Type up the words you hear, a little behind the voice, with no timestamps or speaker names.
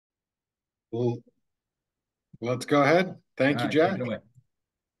Well, let's go ahead. All Thank you, right, take it Jack. away.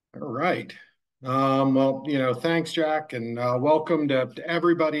 All right. Thanks, Jack, and welcome to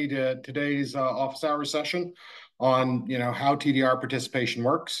everybody to today's office hours session on, how TDR participation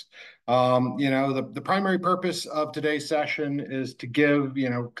works. The primary purpose of today's session is to give,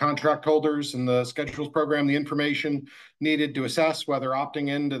 contract holders and the schedules program the information needed to assess whether opting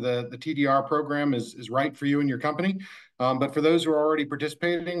into the TDR program is right for you and your company. But for those who are already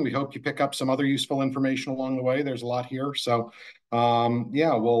participating, we hope you pick up some other useful information along the way. There's a lot here. So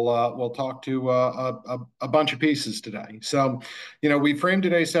we'll talk to a bunch of pieces today. So, we framed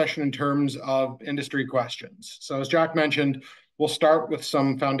today's session in terms of industry questions. So, as Jack mentioned, we'll start with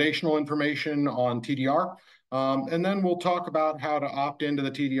some foundational information on TDR, and then we'll talk about how to opt into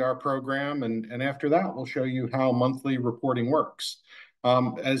the TDR program, and after that, we'll show you how monthly reporting works.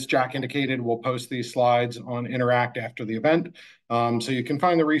 As Jack indicated, we'll post these slides on Interact after the event, so you can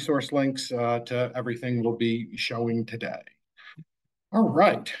find the resource links to everything we'll be showing today. All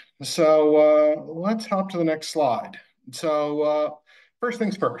right, so let's hop to the next slide. So first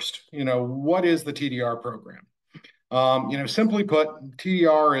things first, what is the TDR program? Simply put,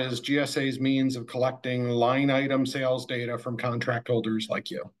 TDR is GSA's means of collecting line item sales data from contract holders like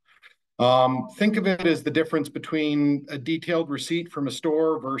you. Think of it as the difference between a detailed receipt from a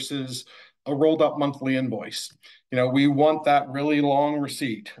store versus a rolled up monthly invoice. We want that really long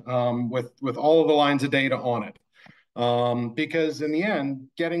receipt with all of the lines of data on it. Because in the end,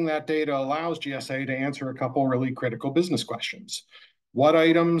 getting that data allows GSA to answer a couple really critical business questions. What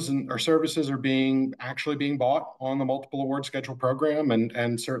items or services are actually being bought on the multiple award schedule program,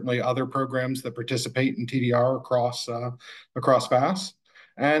 and certainly other programs that participate in TDR across FAS?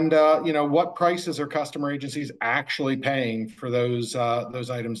 And what prices are customer agencies actually paying for those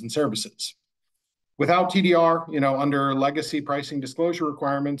items and services? Without TDR, under legacy pricing disclosure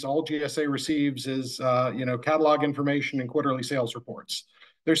requirements, all GSA receives is, catalog information and quarterly sales reports.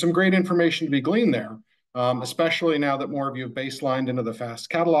 There's some great information to be gleaned there, especially now that more of you have baselined into the FAST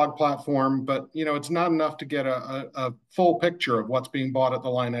catalog platform. But, it's not enough to get a full picture of what's being bought at the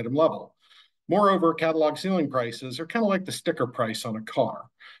line item level. Moreover, catalog ceiling prices are kind of like the sticker price on a car.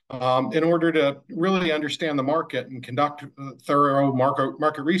 In order to really understand the market and conduct thorough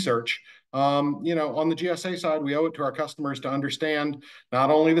market research, on the GSA side, we owe it to our customers to understand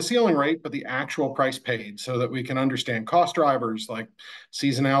not only the ceiling rate, but the actual price paid so that we can understand cost drivers like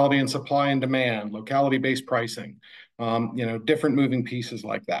seasonality and supply and demand, locality-based pricing, different moving pieces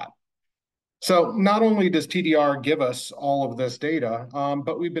like that. So not only does TDR give us all of this data,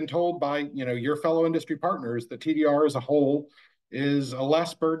 but we've been told by your fellow industry partners that TDR as a whole is a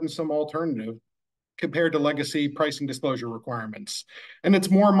less burdensome alternative compared to legacy pricing disclosure requirements. And it's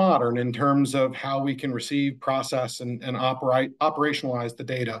more modern in terms of how we can receive, process, and operationalize the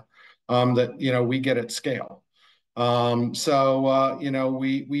data that we get at scale. We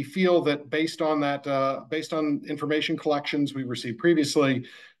feel that based on information collections we've received previously,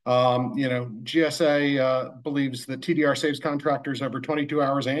 GSA believes that TDR saves contractors over 22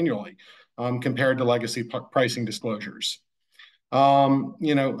 hours annually compared to legacy pricing disclosures.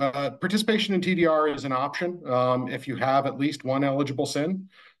 Participation in TDR is an option if you have at least one eligible SIN.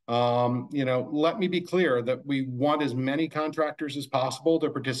 Let me be clear that we want as many contractors as possible to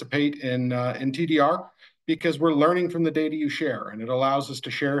participate in TDR because we're learning from the data you share, and it allows us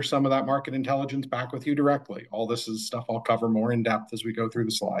to share some of that market intelligence back with you directly. All this is stuff I'll cover more in depth as we go through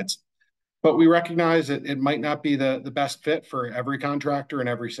the slides. But we recognize that it might not be the best fit for every contractor in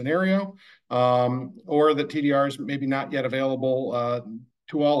every scenario, or that TDR is maybe not yet available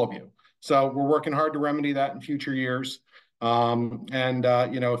to all of you. So we're working hard to remedy that in future years.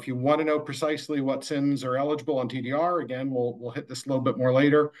 If you want to know precisely what SINs are eligible on TDR, again, we'll hit this a little bit more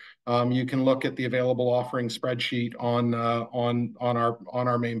later. You can look at the available offering spreadsheet on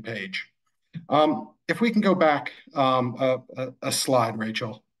our main page. If we can go back a slide,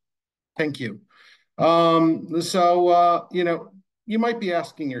 Rachel. Thank you. You might be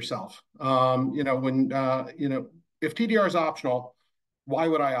asking yourself, if TDR is optional, why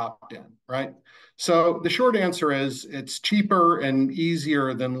would I opt in, right? So the short answer is it's cheaper and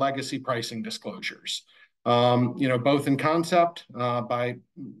easier than legacy pricing disclosures. Both in concept, so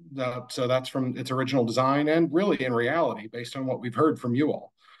that's from its original design, and really in reality, based on what we've heard from you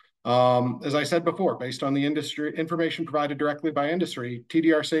all. As I said before, based on the industry information provided directly by industry,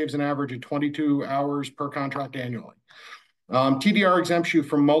 TDR saves an average of 22 hours per contract annually. TDR exempts you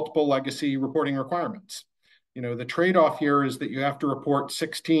from multiple legacy reporting requirements. The trade-off here is that you have to report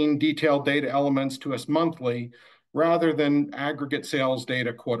 16 detailed data elements to us monthly rather than aggregate sales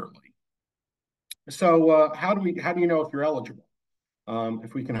data quarterly. So how do you know if you're eligible?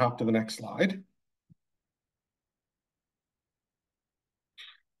 If we can hop to the next slide.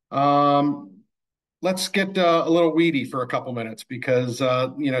 Let's get a little weedy for a couple minutes because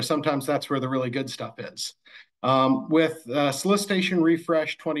sometimes that's where the really good stuff is. With Solicitation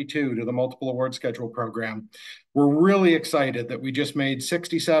Refresh 22 to the Multiple Award Schedule program, we're really excited that we just made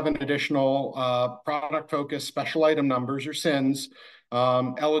 67 additional product-focused special item numbers, or SINs,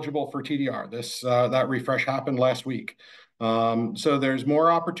 eligible for TDR. That refresh happened last week. So there's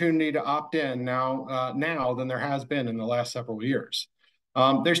more opportunity to opt in now than there has been in the last several years.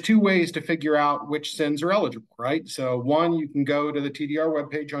 There's two ways to figure out which SINs are eligible, right? So one, you can go to the TDR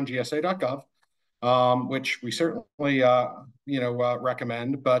webpage on gsa.gov, which we certainly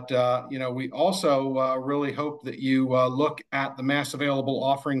recommend. But we also really hope that you look at the mass available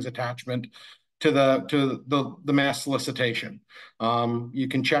offerings attachment to the mass solicitation. You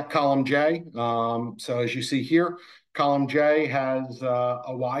can check column J. So as you see here, column J has a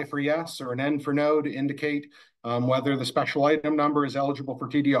Y for yes or an N for no to indicate whether the special item number is eligible for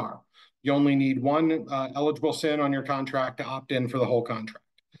TDR. You only need one eligible SIN on your contract to opt in for the whole contract.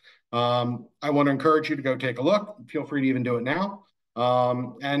 I want to encourage you to go take a look. Feel free to even do it now.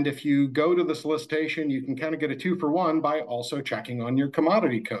 And if you go to the solicitation, you can kind of get a 2-for-1 by also checking on your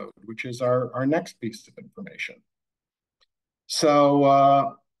commodity code, which is our next piece of information.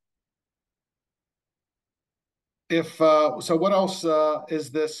 So what else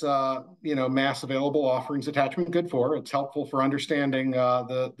is this mass available offerings attachment good for? It's helpful for understanding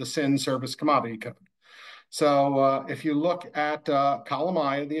the SIN service commodity code. So if you look at column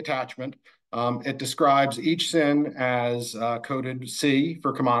I of the attachment, it describes each SIN as coded C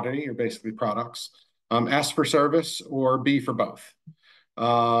for commodity, or basically products, S for service, or B for both.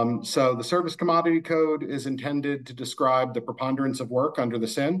 So the service commodity code is intended to describe the preponderance of work under the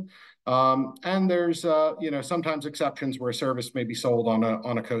SIN. And there's sometimes exceptions where service may be sold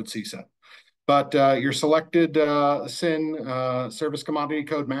on a code C SIN. But your selected SIN service commodity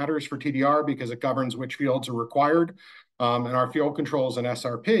code matters for TDR because it governs which fields are required. And our field controls in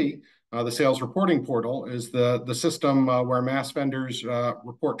SRP, the sales reporting portal, is the system where mass vendors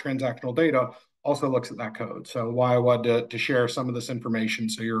report transactional data, also looks at that code. So why I wanted to share some of this information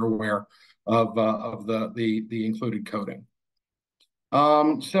so you're aware of the included coding.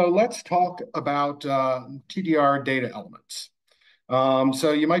 So let's talk about TDR data elements.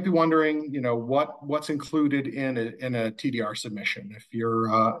 So you might be wondering, what's included in a TDR submission if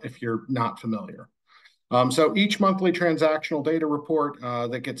you're not familiar. So each monthly transactional data report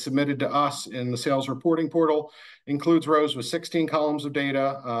that gets submitted to us in the sales reporting portal includes rows with 16 columns of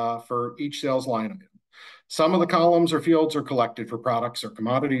data for each sales line item. Some of the columns or fields are collected for products or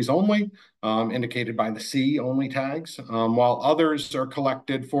commodities only, indicated by the C only tags, while others are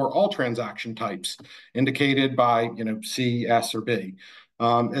collected for all transaction types, indicated by C, S, or B.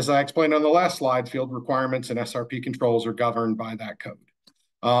 As I explained on the last slide, field requirements and SRP controls are governed by that code.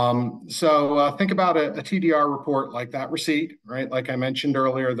 So think about a TDR report like that receipt, right? Like I mentioned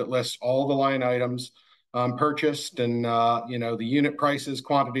earlier, that lists all the line items purchased and the unit prices,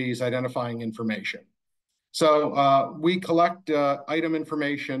 quantities, identifying information. So we collect item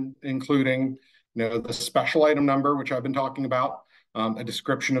information, including the special item number, which I've been talking about, a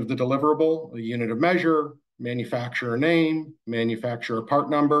description of the deliverable, a unit of measure, manufacturer name, manufacturer part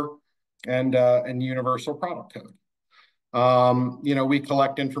number, and universal product code. We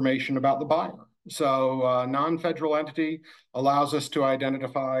collect information about the buyer. So non-federal entity allows us to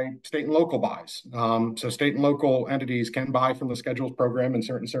identify state and local buys. So state and local entities can buy from the schedules program in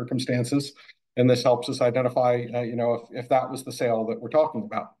certain circumstances. And this helps us identify, if that was the sale that we're talking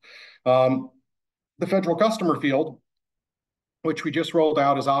about. The federal customer field, which we just rolled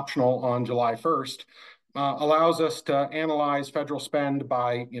out as optional on July 1st, allows us to analyze federal spend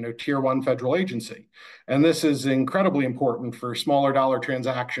by, tier 1 federal agency. And this is incredibly important for smaller dollar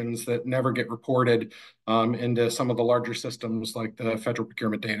transactions that never get reported into some of the larger systems like the Federal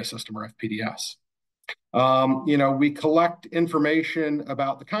Procurement Data System, or FPDS. We collect information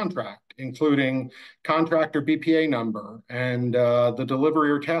about the contract, including contractor BPA number and the delivery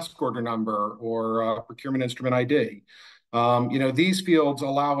or task order number, or procurement instrument ID. These fields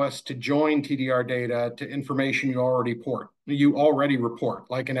allow us to join TDR data to information you already report,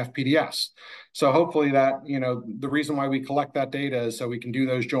 like an FPDS. So hopefully that, the reason why we collect that data is so we can do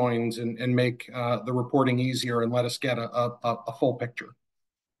those joins and make the reporting easier and let us get a full picture.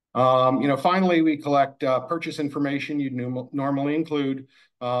 Finally, we collect purchase information you'd normally include,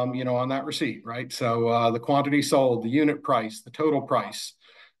 on that receipt, right? So the quantity sold, the unit price, the total price,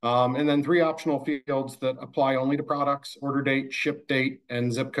 and then 3 optional fields that apply only to products: order date, ship date,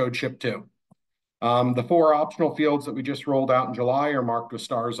 and zip code shipped to. The four optional fields that we just rolled out in July are marked with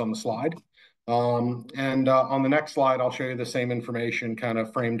stars on the slide. On the next slide, I'll show you the same information kind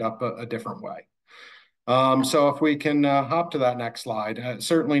of framed up a different way. So if we can hop to that next slide,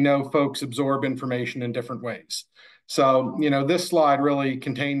 certainly know folks absorb information in different ways. So, this slide really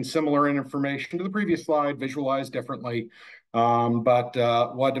contains similar information to the previous slide, visualized differently, but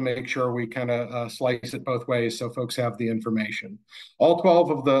wanted to make sure we kind of slice it both ways so folks have the information. All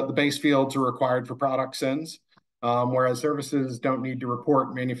 12 of the base fields are required for product SINs, whereas services don't need to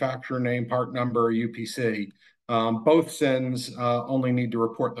report manufacturer name, part number, or UPC. Both SINs only need to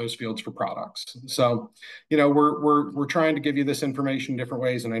report those fields for products. So, we're trying to give you this information different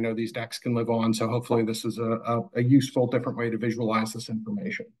ways, and I know these decks can live on, so hopefully this is a useful different way to visualize this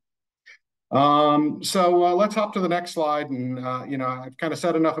information. Let's hop to the next slide, and I've kind of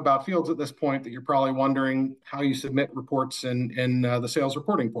said enough about fields at this point that you're probably wondering how you submit reports in the sales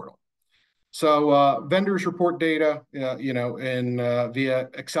reporting portal. So vendors report data, via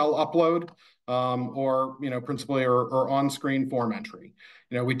Excel upload, or principally or on-screen form entry.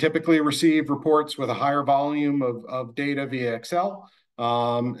 We typically receive reports with a higher volume of data via Excel,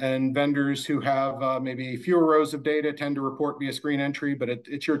 and vendors who have maybe fewer rows of data tend to report via screen entry, but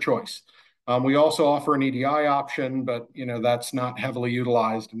it's your choice. We also offer an EDI option, but that's not heavily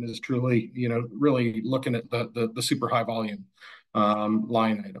utilized and is truly really looking at the super high volume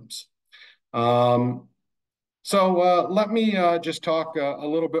line items. Let me just talk a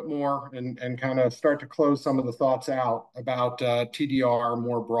little bit more and kind of start to close some of the thoughts out about TDR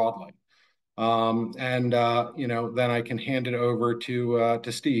more broadly. Then I can hand it over to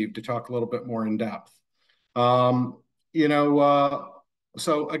Steve to talk a little bit more in depth.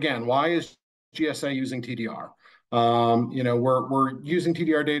 So again, why is GSA using TDR? We're using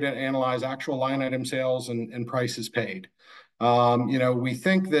TDR data to analyze actual line item sales and prices paid. We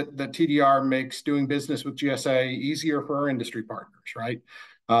think that TDR makes doing business with GSA easier for our industry partners, right?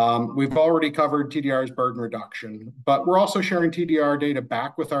 We've already covered TDR's burden reduction, but we're also sharing TDR data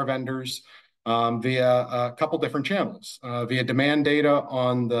back with our vendors via a couple different channels, via demand data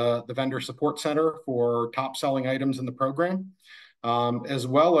on the vendor support center for top selling items in the program, as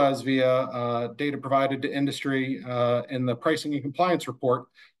well as via data provided to industry in the pricing and compliance report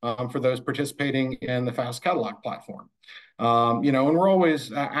for those participating in the Fast Catalog platform. And we're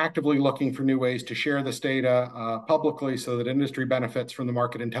always actively looking for new ways to share this data publicly so that industry benefits from the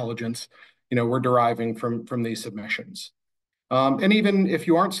market intelligence we're deriving from these submissions. And even if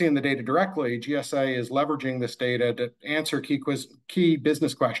you aren't seeing the data directly, GSA is leveraging this data to answer key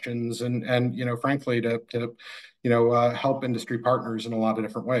business questions and frankly, to help industry partners in a lot of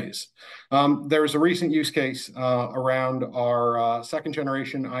different ways. There's a recent use case around our second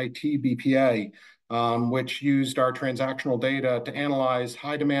generation IT BPA, which used our transactional data to analyze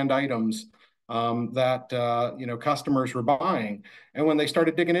high demand items that customers were buying. And when they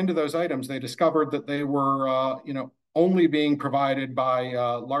started digging into those items, they discovered that they were only being provided by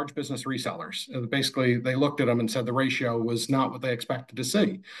large business resellers. Basically, they looked at them and said the ratio was not what they expected to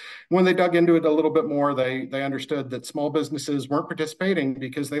see. When they dug into it a little bit more, they understood that small businesses weren't participating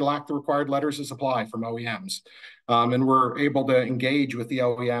because they lacked the required letters of supply from OEMs. And we're able to engage with the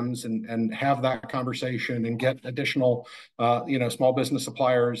OEMs and have that conversation and get additional, small business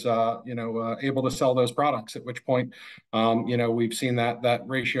suppliers, able to sell those products. At which point, we've seen that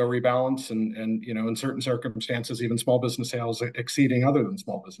ratio rebalance, and in certain circumstances, even small business sales exceeding other than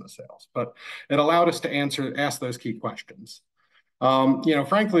small business sales. But it allowed us to ask those key questions.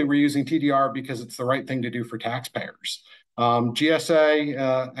 Frankly, we're using TDR because it's the right thing to do for taxpayers.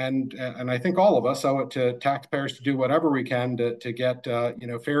 GSA and I think all of us owe it to taxpayers to do whatever we can to get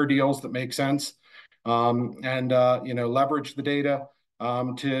fair deals that make sense, and leverage the data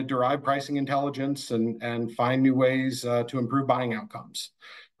to derive pricing intelligence and find new ways to improve buying outcomes.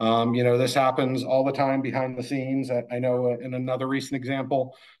 This happens all the time behind the scenes. I know in another recent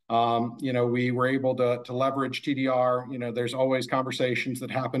example, we were able to leverage TDR. There's always conversations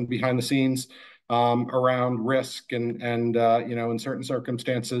that happen behind the scenes around risk and in certain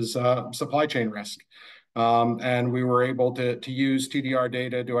circumstances, supply chain risk. And we were able to use TDR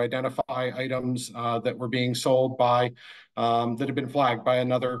data to identify items that were being sold by that had been flagged by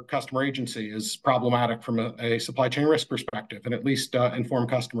another customer agency as problematic from a supply chain risk perspective, and at least inform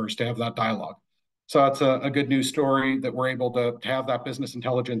customers to have that dialogue. So it's a good news story that we're able to have that business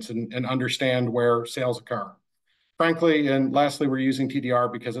intelligence and understand where sales occur. Frankly, and lastly, we're using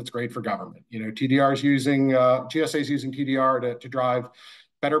TDR because it's great for government. GSA is using TDR to drive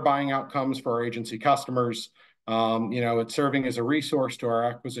better buying outcomes for our agency customers. It's serving as a resource to our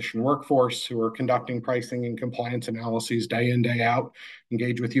acquisition workforce who are conducting pricing and compliance analyses day in, day out,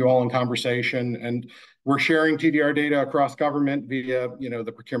 engage with you all in conversation. And we're sharing TDR data across government via,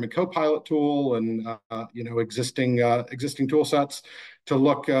 the procurement co-pilot tool and, existing tool sets to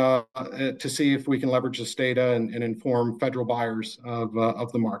look to see if we can leverage this data and inform federal buyers of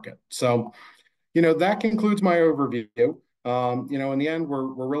the market. So, that concludes my overview. In the end,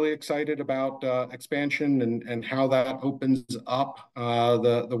 we're really excited about expansion and how that opens up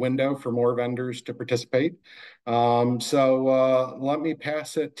the window for more vendors to participate. So let me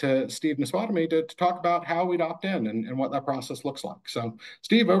pass it to Steve Niswatamy to talk about how we'd opt in and what that process looks like. So,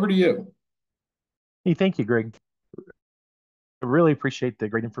 Steve, over to you. Hey, thank you, Greg. I really appreciate the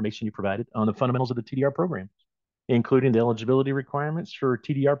great information you provided on the fundamentals of the TDR program, including the eligibility requirements for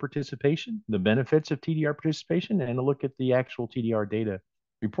TDR participation, the benefits of TDR participation, and a look at the actual TDR data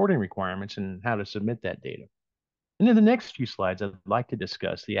reporting requirements and how to submit that data. And in the next few slides, I'd like to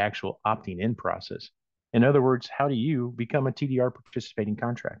discuss the actual opting in process. In other words, how do you become a TDR participating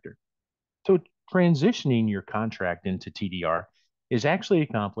contractor? So transitioning your contract into TDR is actually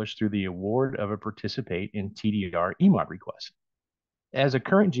accomplished through the award of a participate in TDR EMOD request. As a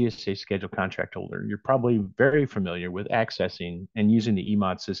current GSA scheduled contract holder, you're probably very familiar with accessing and using the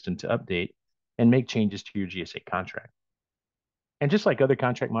EMOD system to update and make changes to your GSA contract. And just like other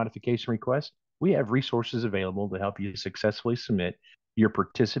contract modification requests, we have resources available to help you successfully submit your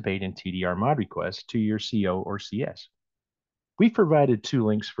participate in TDR mod request to your CO or CS. We've provided two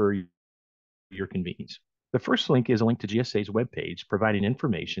links for your convenience. The first link is a link to GSA's webpage, providing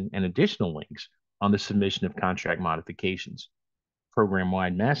information and additional links on the submission of contract modifications,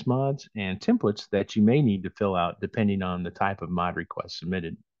 program-wide mass mods, and templates that you may need to fill out depending on the type of mod request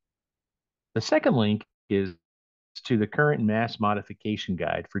submitted. The second link is to the current mass modification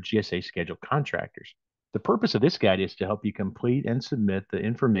guide for GSA scheduled contractors. The purpose of this guide is to help you complete and submit the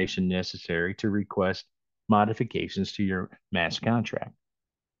information necessary to request modifications to your mass contract.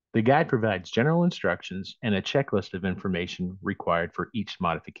 The guide provides general instructions and a checklist of information required for each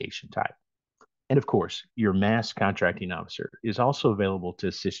modification type. And of course, your mass contracting officer is also available to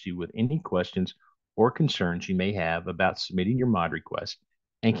assist you with any questions or concerns you may have about submitting your mod request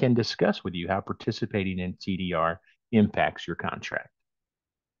and can discuss with you how participating in TDR impacts your contract.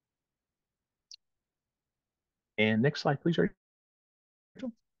 And next slide, please, Rachel.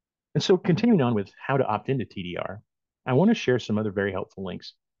 And so continuing on with how to opt into TDR, I want to share some other very helpful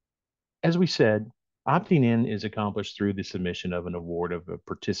links. As we said, opting in is accomplished through the submission of an award of a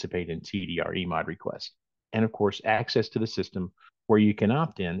participate in TDR EMOD request. And of course, access to the system where you can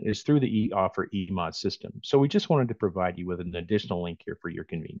opt in is through the eOffer EMOD system. So we just wanted to provide you with an additional link here for your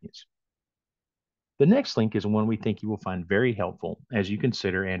convenience. The next link is one we think you will find very helpful as you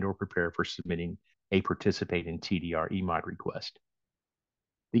consider and or prepare for submitting a participate in TDR EMOD request.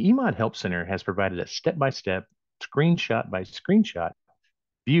 The EMOD Help Center has provided a step-by-step, screenshot-by-screenshot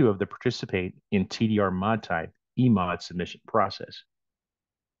view of the participate in TDR mod type EMOD submission process.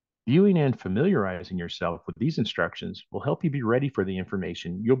 Viewing and familiarizing yourself with these instructions will help you be ready for the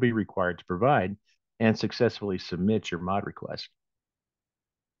information you'll be required to provide and successfully submit your mod request.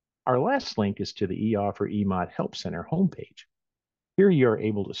 Our last link is to the eOffer EMOD Help Center homepage. Here you are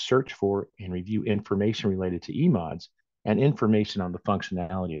able to search for and review information related to EMODs and information on the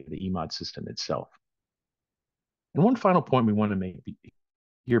functionality of the EMOD system itself. And one final point we want to make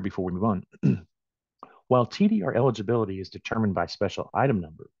here before we move on. While TDR eligibility is determined by special item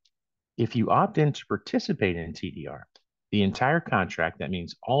number, if you opt in to participate in TDR, the entire contract, that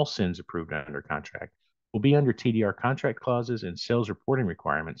means all SINs approved under contract, will be under TDR contract clauses and sales reporting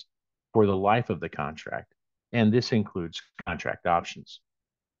requirements for the life of the contract, and this includes contract options.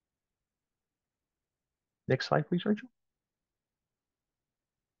 Next slide, please, Rachel.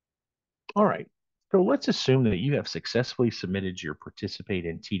 All right, so let's assume that you have successfully submitted your participate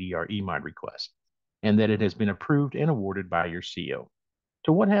in TDR EMOD request and that it has been approved and awarded by your CO.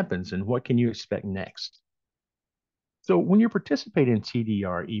 So what happens and what can you expect next? So when your participate in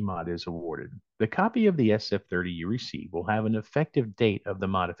TDR EMOD is awarded, the copy of the SF30 you receive will have an effective date of the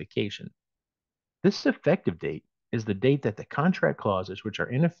modification. This effective date is the date that the contract clauses which are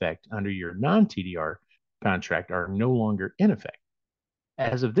in effect under your non-TDR contract are no longer in effect.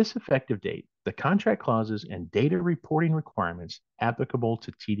 As of this effective date, the contract clauses and data reporting requirements applicable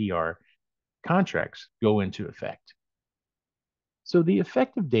to TDR contracts go into effect. So the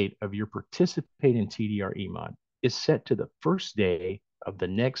effective date of your participate in TDR EMOD is set to the first day of the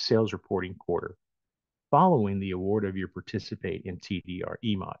next sales reporting quarter following the award of your participate in TDR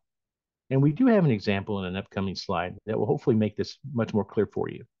EMOD. And we do have an example in an upcoming slide that will hopefully make this much more clear for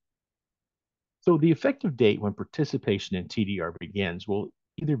you. So the effective date when participation in TDR begins will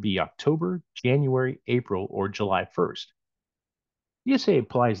either be October, January, April, or July 1st. ESA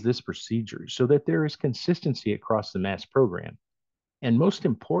applies this procedure so that there is consistency across the MAS program. And most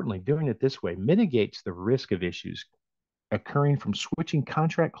importantly, doing it this way mitigates the risk of issues occurring from switching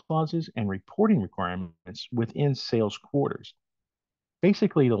contract clauses and reporting requirements within sales quarters.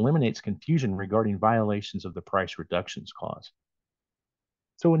 Basically, it eliminates confusion regarding violations of the price reductions clause.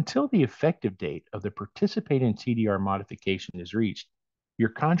 So until the effective date of the participating TDR modification is reached, your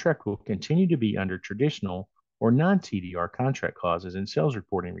contract will continue to be under traditional or non-TDR contract clauses and sales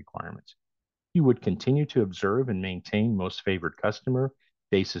reporting requirements. You would continue to observe and maintain most favored customer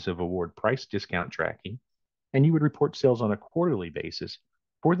basis of award price discount tracking, and you would report sales on a quarterly basis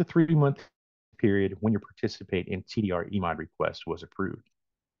for the 3-month period when your participate in TDR EMOD request was approved.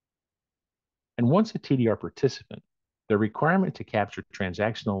 And once a TDR participant, the requirement to capture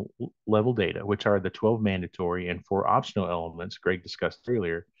transactional level data, which are the 12 mandatory and 4 optional elements Greg discussed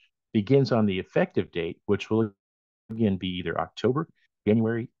earlier, begins on the effective date, which will again be either October,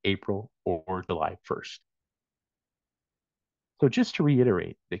 January, April, or July 1st. So just to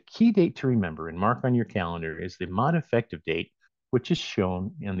reiterate, the key date to remember and mark on your calendar is the mod effective date, which is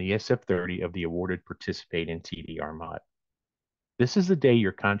shown in the SF30 of the awarded participate in TDR mod. This is the day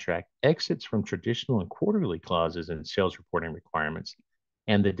your contract exits from traditional and quarterly clauses and sales reporting requirements,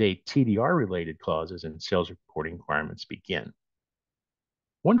 and the day TDR-related clauses and sales reporting requirements begin.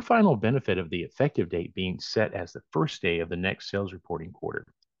 One final benefit of the effective date being set as the first day of the next sales reporting quarter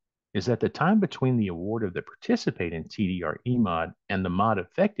is that the time between the award of the participate in TDR EMOD and the mod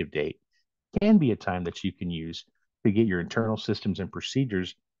effective date can be a time that you can use to get your internal systems and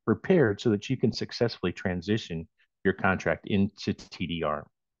procedures prepared so that you can successfully transition your contract into TDR.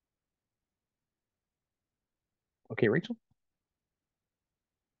 Okay, Rachel?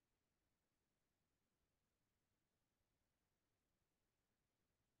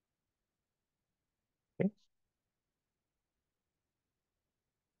 Okay,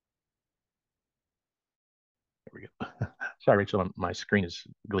 there we go. Sorry, Rachel, my screen is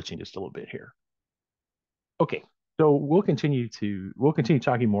glitching just a little bit here. Okay, so we'll continue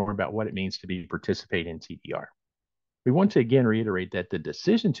talking more about what it means to be participate in TDR. We want to again reiterate that the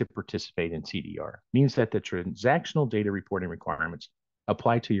decision to participate in TDR means that the transactional data reporting requirements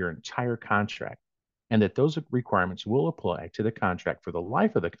apply to your entire contract, and that those requirements will apply to the contract for the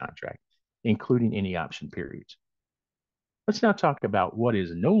life of the contract, including any option periods. Let's now talk about what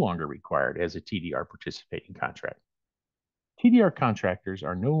is no longer required as a TDR participating contract. TDR contractors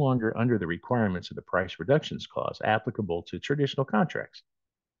are no longer under the requirements of the price reductions clause applicable to traditional contracts.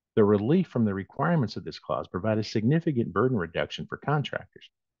 The relief from the requirements of this clause provide a significant burden reduction for contractors.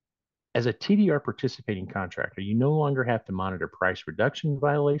 As a TDR participating contractor, you no longer have to monitor price reduction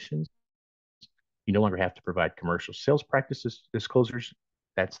violations. You no longer have to provide commercial sales practices disclosures.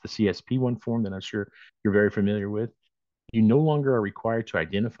 That's the CSP1 form that I'm sure you're very familiar with. You no longer are required to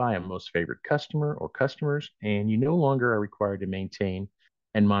identify a most favored customer or customers, and you no longer are required to maintain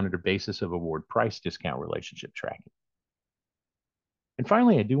and monitor basis of award price discount relationship tracking. And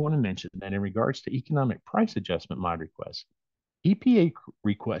finally, I do want to mention that in regards to economic price adjustment mod requests, EPA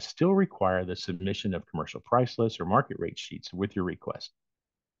requests still require the submission of commercial price lists or market rate sheets with your request.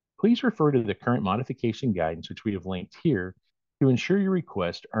 Please refer to the current modification guidance, which we have linked here, to ensure your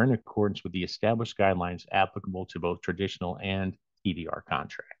requests are in accordance with the established guidelines applicable to both traditional and TDR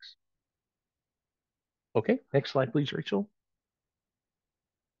contracts. Okay, next slide, please, Rachel.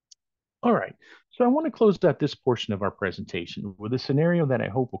 All right, so I want to close out this portion of our presentation with a scenario that I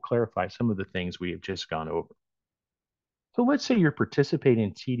hope will clarify some of the things we have just gone over. So let's say your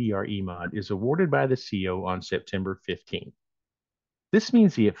participating TDR EMOD is awarded by the CO on September 15th. This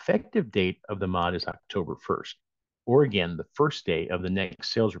means the effective date of the mod is October 1st, or again, the first day of the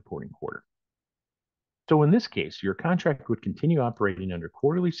next sales reporting quarter. So in this case, your contract would continue operating under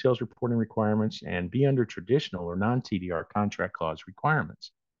quarterly sales reporting requirements and be under traditional or non-TDR contract clause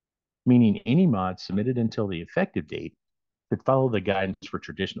requirements, meaning any mod submitted until the effective date could follow the guidance for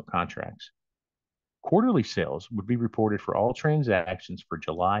traditional contracts. Quarterly sales would be reported for all transactions for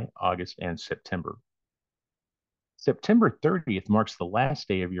July, August, and September. September 30th marks the last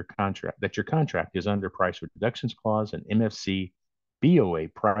day of your contract is under price reductions clause and MFC BOA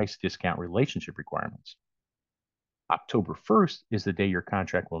price discount relationship requirements. October 1st is the day your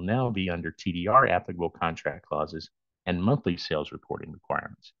contract will now be under TDR applicable contract clauses and monthly sales reporting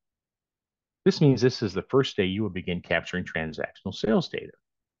requirements. This means this is the first day you will begin capturing transactional sales data.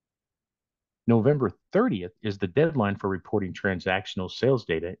 November 30th is the deadline for reporting transactional sales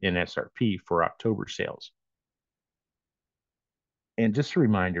data in SRP for October sales. And just a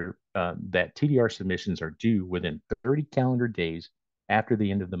reminder that TDR submissions are due within 30 calendar days after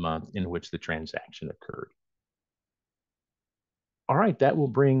the end of the month in which the transaction occurred. All right, that will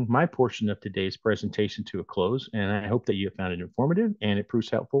bring my portion of today's presentation to a close, and I hope that you have found it informative and it proves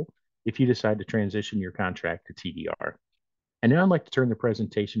helpful if you decide to transition your contract to TDR. And now I'd like to turn the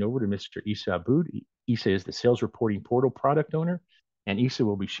presentation over to Mr. Isa Aboud. Isa is the Sales Reporting Portal product owner, and Isa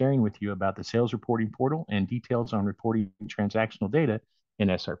will be sharing with you about the Sales Reporting Portal and details on reporting transactional data in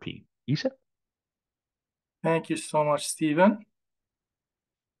SRP. Isa? Thank you so much, Stephen.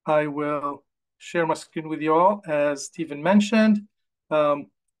 I will share my screen with you all. As Stephen mentioned,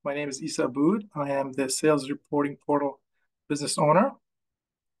 my name is Isa Aboud. I am the Sales Reporting Portal business owner.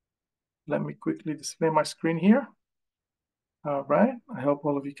 Let me quickly display my screen here. All right. I hope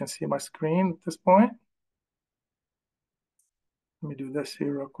all of you can see my screen at this point. Let me do this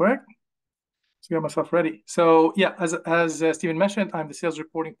here real quick. Let's get myself ready. So yeah, as Stephen mentioned, I'm the Sales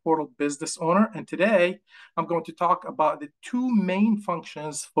Reporting Portal business owner. And today I'm going to talk about the two main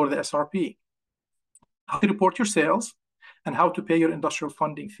functions for the SRP: how to report your sales and how to pay your industrial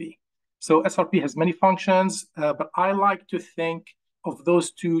funding fee. So SRP has many functions, but I like to think of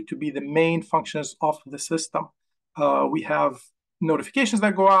those two to be the main functions of the system. We have notifications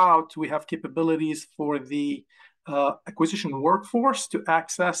that go out. We have capabilities for the acquisition workforce to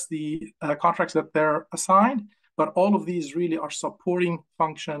access the contracts that they're assigned. But all of these really are supporting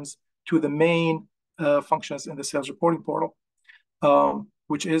functions to the main functions in the sales reporting portal,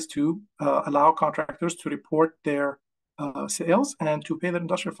 which is to allow contractors to report their sales and to pay their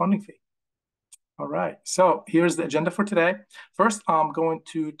industrial funding fee. All right, so here's the agenda for today. First, I'm going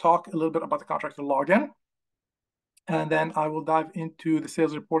to talk a little bit about the contractor login, and then I will dive into the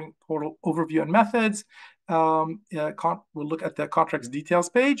sales reporting portal overview and methods. We'll look at the contracts details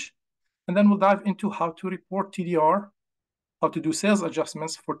page, and then we'll dive into how to report TDR, how to do sales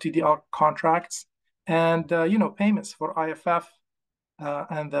adjustments for TDR contracts, and payments for IFF,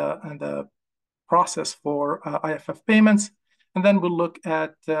 and the process for IFF payments. And then we'll look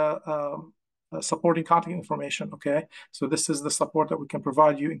at supporting contact information, okay? So this is the support that we can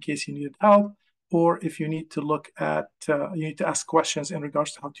provide you in case you need help, or if you need to look at, you need to ask questions in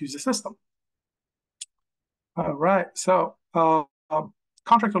regards to how to use the system. All right, so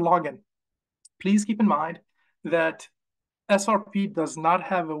contractor login. Please keep in mind that SRP does not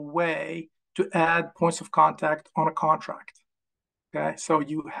have a way to add points of contact on a contract. Okay, so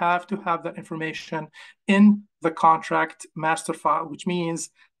you have to have that information in the contract master file, which means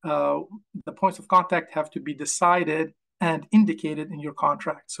the points of contact have to be decided and indicated in your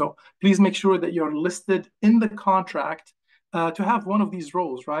contract. So please make sure that you're listed in the contract to have one of these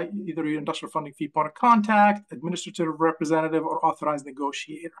roles, right? Either your industrial funding fee point of contact, administrative representative, or authorized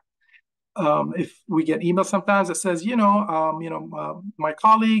negotiator. If we get emails sometimes that says, my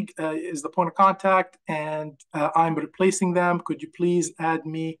colleague is the point of contact and I'm replacing them. Could you please add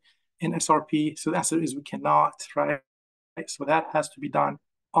me in SRP? So the answer is we cannot, right? So that has to be done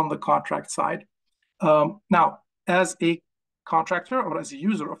on the contract side. Now, as a contractor or as a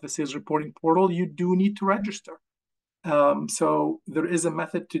user of the sales reporting portal, you do need to register. So there is a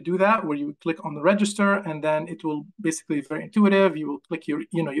method to do that where you would click on the register, and then it will basically be very intuitive. You will click you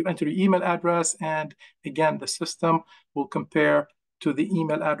enter your email address, and again, the system will compare to the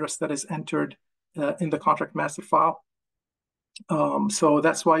email address that is entered in the contract master file. So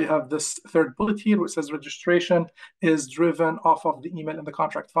that's why you have this third bullet here, which says registration is driven off of the email in the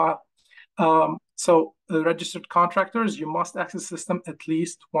contract file. So registered contractors, you must access the system at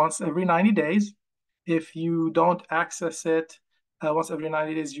least once every 90 days. If you don't access it once every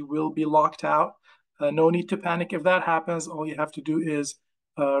 90 days, you will be locked out. No need to panic if that happens. All you have to do is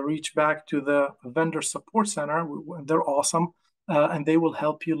reach back to the vendor support center. They're awesome, and they will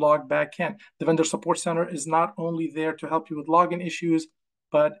help you log back in. The vendor support center is not only there to help you with login issues,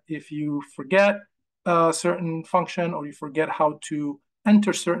 but if you forget a certain function or you forget how to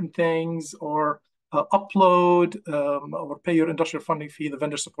enter certain things or upload or pay your industrial funding fee, the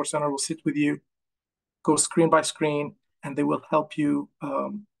vendor support center will sit with you, go screen by screen, and they will help you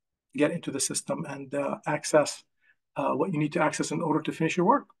get into the system and access what you need to access in order to finish your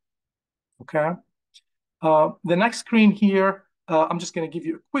work. Okay. The next screen here, I'm just going to give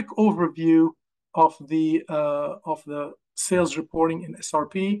you a quick overview of the sales reporting in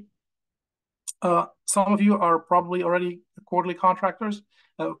SRP. Some of you are probably already quarterly contractors,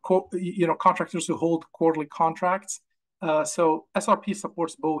 contractors who hold quarterly contracts. So SRP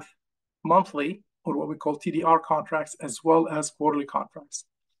supports both monthly, or what we call TDR contracts, as well as quarterly contracts.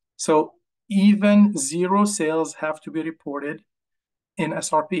 So even 0 sales have to be reported in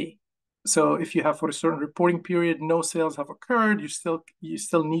SRP. So if you have for a certain reporting period, no sales have occurred, you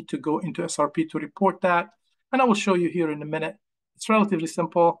still need to go into SRP to report that. And I will show you here in a minute. It's relatively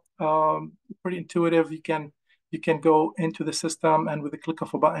simple, pretty intuitive. You can go into the system, and with the click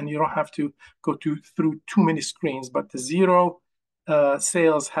of a button, you don't have to go through too many screens. But the zero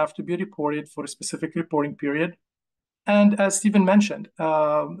sales have to be reported for a specific reporting period. And as Stephen mentioned,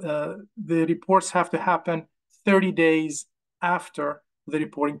 the reports have to happen 30 days after the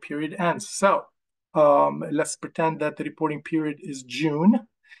reporting period ends. So let's pretend that the reporting period is June.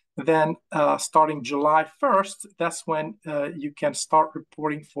 Then starting July 1st, that's when you can start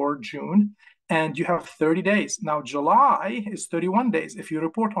reporting for June. And you have 30 days. Now, July is 31 days. If you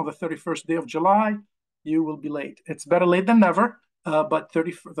report on the 31st day of July, you will be late. It's better late than never, but the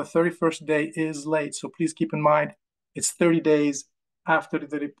 31st day is late. So please keep in mind, it's 30 days after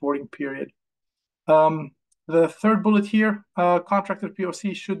the reporting period. The third bullet here, contractor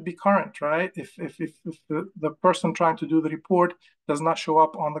POC should be current, right? If the person trying to do the report does not show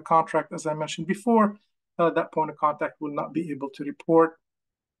up on the contract, as I mentioned before, that point of contact will not be able to report.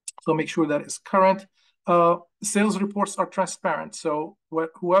 So make sure that is current. Sales reports are transparent. So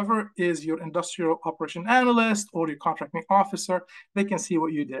whoever is your industrial operation analyst or your contracting officer, they can see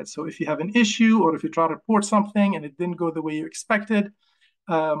what you did. So if you have an issue or if you try to report something and it didn't go the way you expected,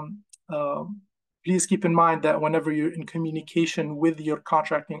 please keep in mind that whenever you're in communication with your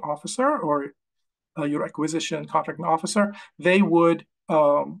contracting officer or your acquisition contracting officer, they would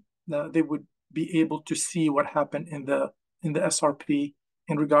be able to see what happened in the SRP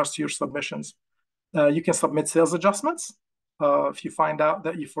in regards to your submissions. You can submit sales adjustments. If you find out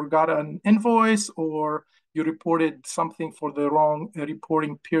that you forgot an invoice or you reported something for the wrong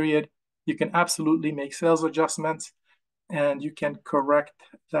reporting period, you can absolutely make sales adjustments and you can correct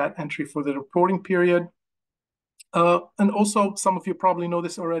that entry for the reporting period. And also, some of you probably know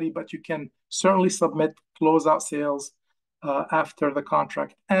this already, but you can certainly submit closeout sales after the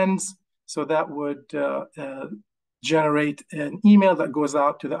contract ends. So that would generate an email that goes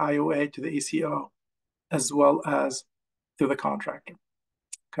out to the IOA, to the ACO, as well as to the contractor.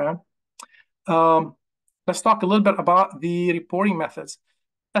 Okay. Let's talk a little bit about the reporting methods.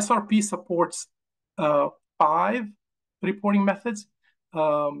 SRP supports 5 reporting methods.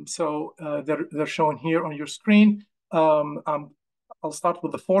 They're shown here on your screen. I'll start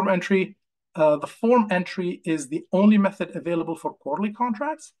with the form entry. The form entry is the only method available for quarterly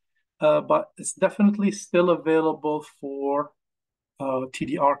contracts, but it's definitely still available for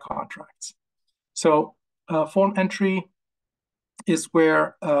TDR contracts. So form entry is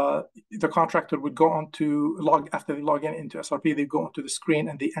where the contractor would go on to after they log in into SRP, they go onto the screen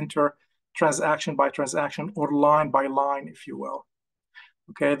and they enter transaction by transaction or line by line, if you will.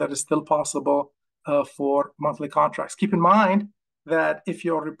 Okay, that is still possible for monthly contracts. Keep in mind that if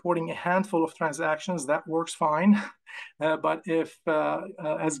you're reporting a handful of transactions, that works fine. But if,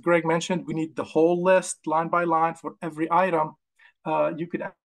 as Greg mentioned, we need the whole list line by line for every item, you could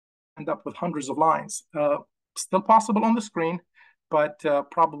end up with hundreds of lines. Still possible on the screen, but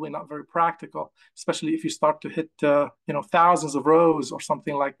probably not very practical, especially if you start to hit thousands of rows or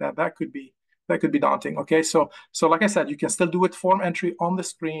something like that. That could be daunting. Okay, so like I said, you can still do it form entry on the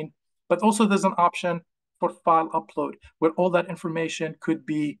screen, but also there's an option for file upload where all that information could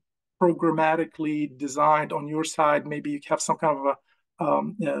be programmatically designed on your side. Maybe you have some kind of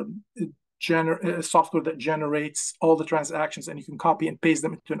a software that generates all the transactions and you can copy and paste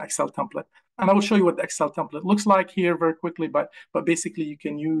them into an Excel template. And I will show you what the Excel template looks like here very quickly, but basically you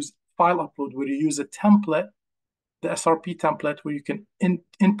can use file upload where you use a template, the SRP template, where you can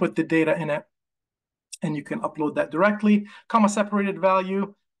input the data in it and you can upload that directly. Comma separated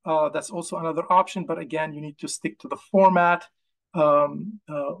value, that's also another option, but again, you need to stick to the format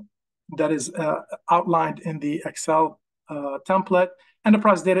that is outlined in the Excel template.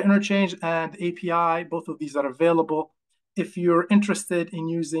 Enterprise data interchange and API, both of these are available. If you're interested in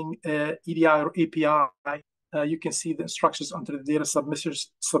using EDI or API, you can see the instructions under the data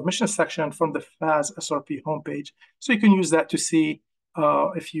submission section from the FAS SRP homepage. So you can use that to see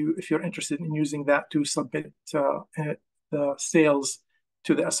if you're interested in using that to submit the sales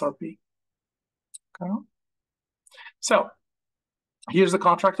to the SRP. Okay. So here's the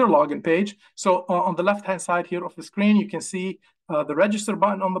contractor login page. So on the left-hand side here of the screen, you can see the register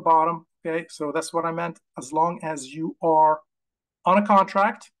button on the bottom. Okay, so that's what I meant. As long as you are on a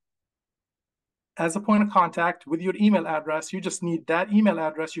contract as a point of contact with your email address, you just need that email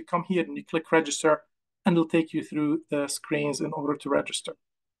address. You come here and you click register, and it'll take you through the screens in order to register.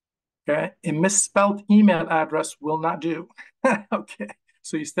 Okay, a misspelled email address will not do. Okay,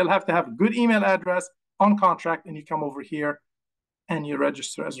 so you still have to have a good email address on contract, and you come over here and you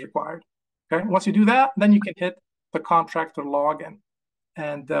register as required. Okay, once you do that, then you can hit the contractor login,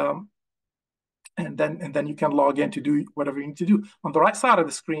 and then you can log in to do whatever you need to do. On the right side of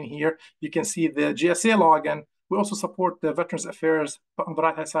the screen here, you can see the GSA login. We also support the Veterans Affairs on the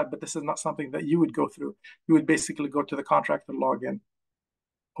right-hand side, but this is not something that you would go through. You would basically go to the contractor login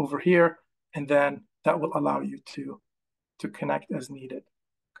over here, and then that will allow you to connect as needed.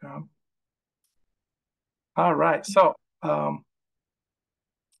 Okay. All right, so I'm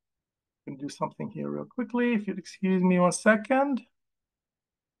going to do something here real quickly. If you'd excuse me 1 second.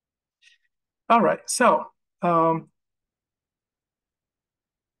 All right, so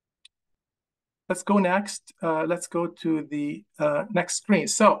let's go next. Let's go to the next screen.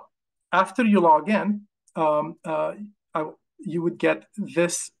 So after you log in, you would get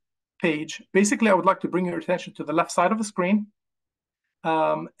this page. Basically, I would like to bring your attention to the left side of the screen.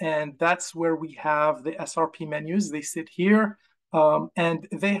 And that's where we have the SRP menus. They sit here, and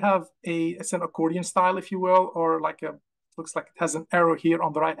they have it's an accordion style, if you will, or like looks like it has an arrow here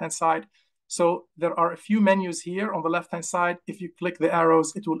on the right-hand side. So there are a few menus here on the left-hand side. If you click the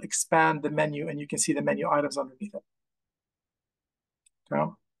arrows, it will expand the menu, and you can see the menu items underneath it.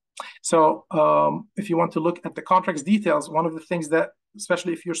 Okay. So if you want to look at the contracts details, one of the things that,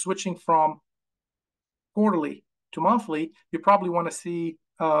 especially if you're switching from quarterly to monthly, you probably want to see,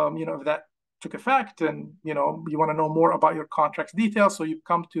 if that took effect, and, you want to know more about your contracts details. So you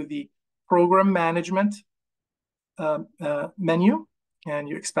come to the program management menu, and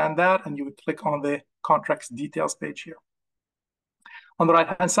you expand that, and you would click on the contracts details page here. On the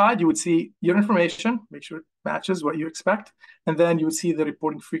right-hand side, you would see your information, make sure it matches what you expect, and then you would see the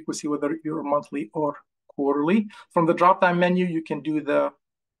reporting frequency, whether you're monthly or quarterly. From the drop-down menu, you can do the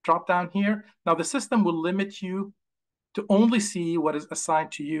drop-down here. Now, the system will limit you to only see what is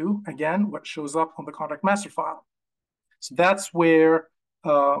assigned to you, again, what shows up on the contract master file. So that's where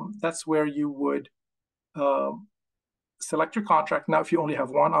you would select your contract. Now, if you only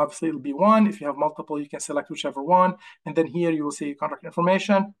have one, obviously it'll be one. If you have multiple, you can select whichever one. And then here you will see contract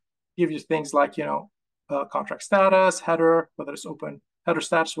information, give you things like, contract status, header, whether it's open, header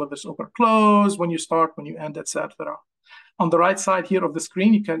status, whether it's open or close, when you start, when you end, etc. On the right side here of the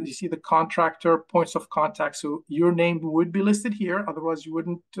screen, you see the contractor points of contact. So your name would be listed here. Otherwise, you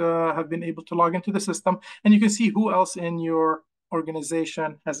wouldn't have been able to log into the system. And you can see who else in your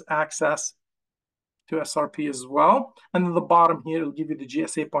organization has access to SRP as well. And at the bottom here, it'll give you the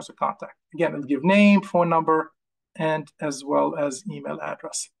GSA points of contact. Again, it'll give name, phone number, and as well as email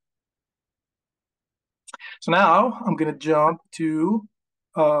address. So now I'm going to jump to,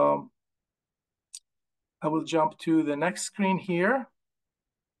 I will jump to the next screen here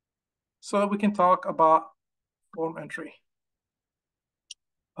so that we can talk about form entry.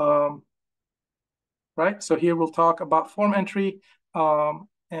 Right, so here we'll talk about form entry,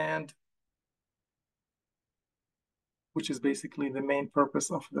 and which is basically the main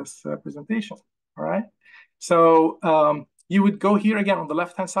purpose of this presentation. All right, so you would go here again on the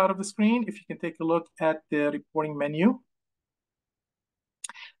left-hand side of the screen. If you can take a look at the reporting menu,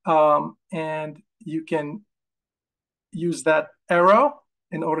 and you can use that arrow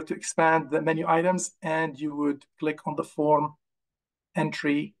in order to expand the menu items, and you would click on the form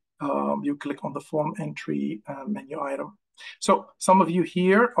entry. You click on the form entry menu item. So some of you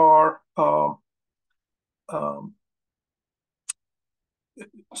here are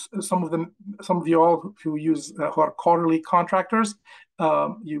some of you all who use who are quarterly contractors,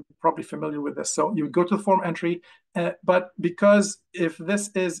 you're probably familiar with this. So you would go to the form entry, but because if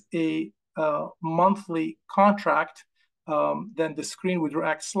this is a monthly contract, then the screen would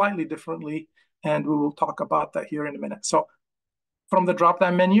react slightly differently, and we will talk about that here in a minute. So from the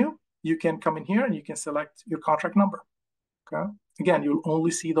drop-down menu, you can come in here and you can select your contract number. Okay. Again, you'll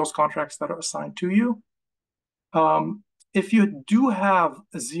only see those contracts that are assigned to you. If you do have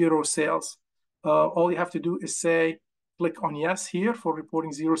 0 sales, all you have to do is say, click on yes here for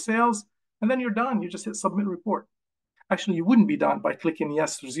reporting 0 sales, and then you're done. You just hit submit report. Actually, you wouldn't be done by clicking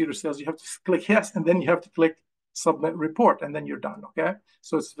yes for 0 sales. You have to click yes, and then you have to click submit report, and then you're done, okay?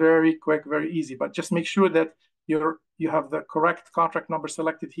 So it's very quick, very easy, but just make sure that you have the correct contract number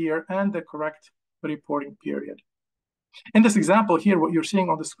selected here and the correct reporting period. In this example here, what you're seeing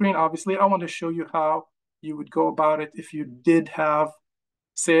on the screen, obviously, I want to show you how you would go about it if you did have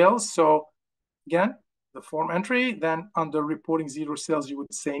sales. So again, the form entry, then under reporting 0 sales, you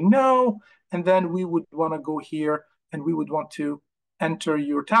would say no, and then we would want to go here and we would want to enter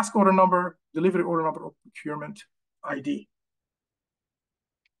your task order number, delivery order number, or procurement ID.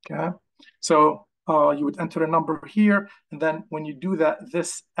 Okay, so you would enter a number here, and then when you do that,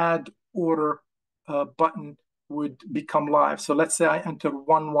 this add order button would become live. So let's say I enter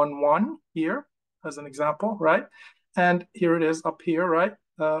 111 here as an example, right? And here it is up here, right?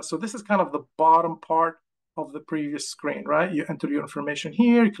 So this is kind of the bottom part of the previous screen, right? You enter your information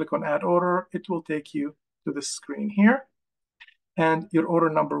here, you click on add order, it will take you to this screen here, and your order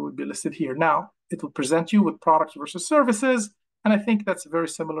number would be listed here. Now, it will present you with products versus services, and I think that's very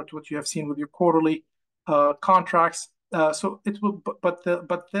similar to what you have seen with your quarterly contracts. So it will,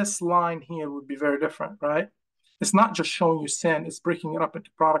 but this line here would be very different, right? It's not just showing you SIN, it's breaking it up into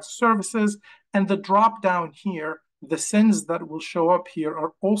products, services, and the drop down here, the SINs that will show up here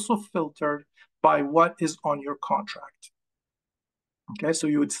are also filtered by what is on your contract. Okay, so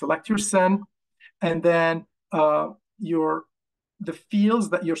you would select your SIN, and then the fields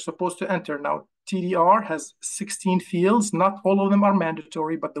that you're supposed to enter. Now, TDR has 16 fields. Not all of them are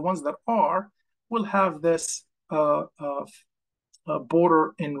mandatory, but the ones that are will have this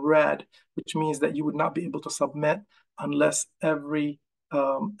border in red, which means that you would not be able to submit unless every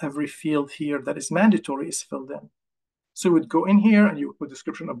field here that is mandatory is filled in. So you would go in here and you would put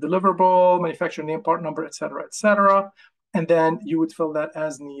description of deliverable, manufacturer name, part number, et cetera, and then you would fill that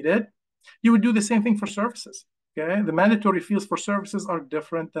as needed. You would do the same thing for services. Okay, the mandatory fields for services are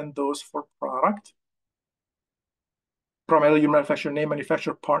different than those for product. Primarily your manufacturer name,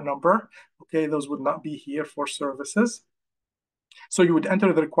 manufacturer part number. Okay, those would not be here for services. So you would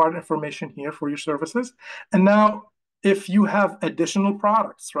enter the required information here for your services. And now, if you have additional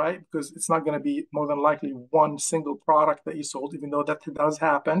products, right, because it's not going to be more than likely one single product that you sold, even though that does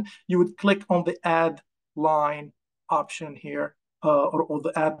happen, you would click on the add line option here, or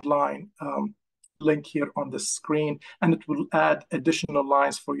the add line link here on the screen, and it will add additional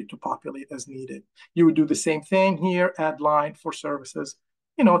lines for you to populate as needed. You would do the same thing here, add line for services,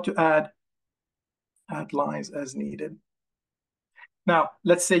 to add lines as needed. Now,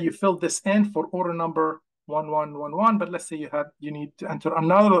 let's say you filled this in for order number 1111, but let's say you need to enter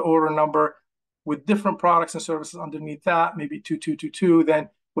another order number with different products and services underneath that, maybe 2222. Then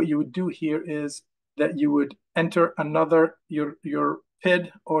what you would do here is that you would enter another, your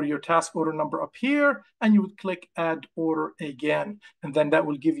PID or your task order number up here, and you would click add order again. And then that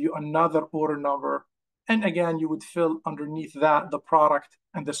will give you another order number. And again, you would fill underneath that the product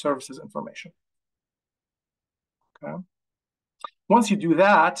and the services information. Okay. Once you do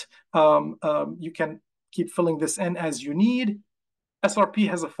that, you can keep filling this in as you need. SRP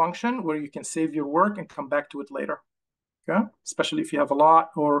has a function where you can save your work and come back to it later. Okay, especially if you have a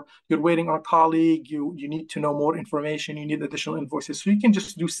lot or you're waiting on a colleague, you need to know more information, you need additional invoices. So you can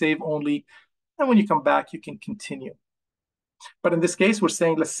just do save only, and when you come back, you can continue. But in this case, we're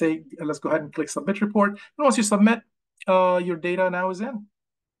saying, let's go ahead and click submit report. And once you submit, your data now is in.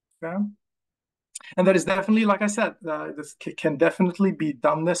 Okay. And that is definitely, like I said, this can definitely be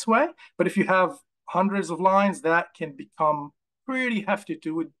done this way. But if you have hundreds of lines, that can become pretty hefty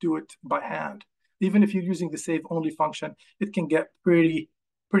to do it by hand. Even if you're using the save only function, it can get pretty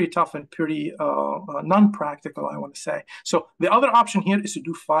tough and pretty non-practical, I want to say. So the other option here is to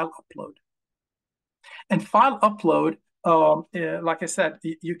do file upload. And file upload, like I said,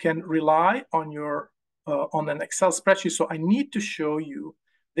 you can rely on your on an Excel spreadsheet. So I need to show you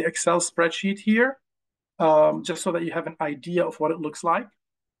the Excel spreadsheet here, just so that you have an idea of what it looks like.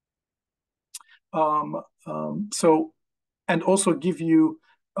 And also give you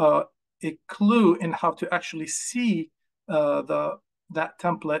a clue in how to actually see that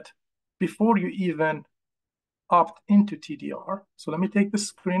template before you even opt into TDR. So let me take the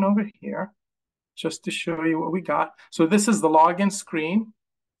screen over here just to show you what we got. So this is the login screen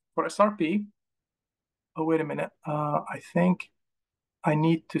for SRP. Oh, wait a minute. I think I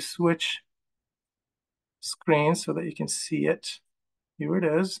need to switch screens so that you can see it. Here it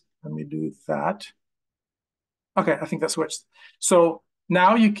is. Let me do that. Okay, I think that switched. So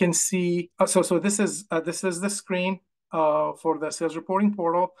now you can see, so this is the screen for the sales reporting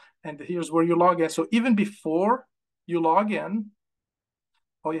portal, and here's where you log in. So even before you log in,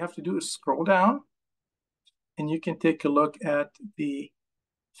 all you have to do is scroll down, and you can take a look at the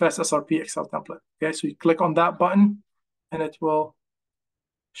Fast SRP Excel template. Okay, so you click on that button, and it will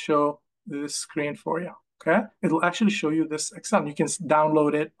show this screen for you. Okay, it'll actually show you this Excel. You can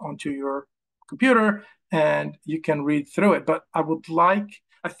download it onto your computer and you can read through it. But I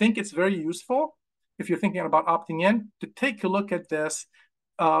think it's very useful if you're thinking about opting in to take a look at this.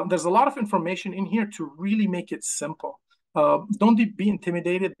 There's a lot of information in here to really make it simple. Don't be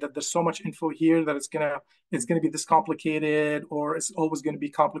intimidated that there's so much info here that it's gonna be this complicated, or it's always going to be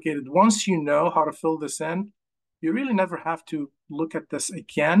complicated. Once you know how to fill this in, you really never have to look at this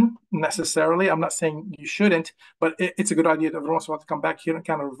again necessarily. I'm not saying you shouldn't, but it's a good idea to every once in a while to come back here and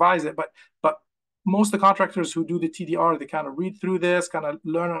kind of revise it. But most of the contractors who do the TDR, they kind of read through this, kind of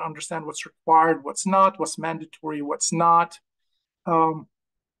learn and understand what's required, what's not, what's mandatory, what's not.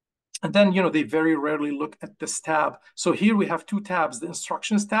 And then, they very rarely look at this tab. So here we have two tabs, the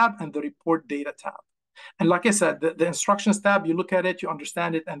instructions tab and the report data tab. And like I said, the instructions tab, you look at it, you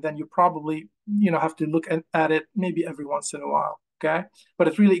understand it, and then you probably, have to look at it maybe every once in a while, okay? But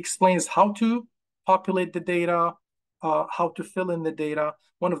it really explains how to populate the data, how to fill in the data.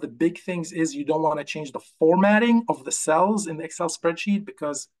 One of the big things is you don't want to change the formatting of the cells in the Excel spreadsheet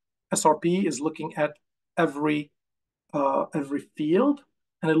because SRP is looking at every field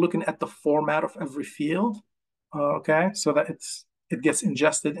and looking at the format of every field, okay, so that it gets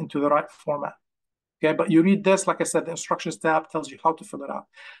ingested into the right format. Okay, but you read this, like I said, the instructions tab tells you how to fill it out.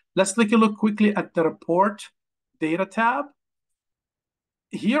 Let's take a look quickly at the report data tab.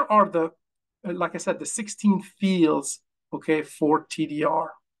 Here are like I said, the 16 fields, okay, for TDR,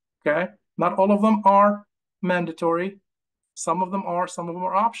 okay? Not all of them are mandatory. Some of them are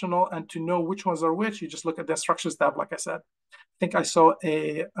optional. And to know which ones are which, you just look at the instructions tab, like I said. I think I saw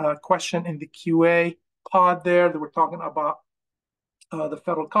a question in the QA pod there that we're talking about the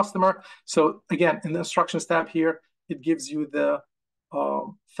federal customer. So again, in the instructions tab here, it gives you the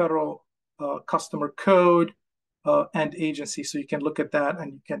federal customer code and agency. So you can look at that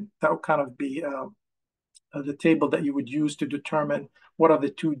and that will kind of be the table that you would use to determine what are the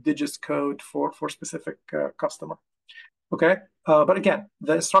 2 digits code for specific customer. Okay, but again,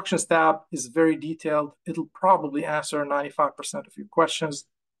 the instructions tab is very detailed. It'll probably answer 95% of your questions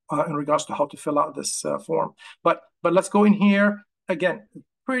in regards to how to fill out this form. But let's go in here. Again,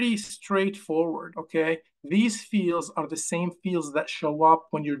 pretty straightforward, okay? These fields are the same fields that show up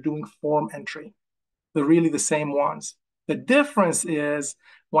when you're doing form entry. They're really the same ones. The difference is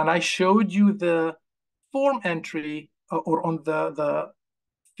when I showed you the form entry or on the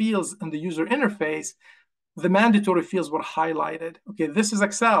fields in the user interface, the mandatory fields were highlighted. Okay, this is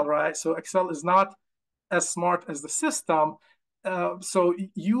Excel, right? So Excel is not as smart as the system. So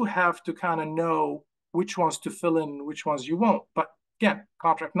you have to kind of know which ones to fill in, which ones you won't. But again,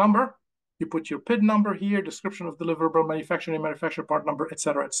 contract number, you put your PID number here, description of deliverable, manufacturer part number, et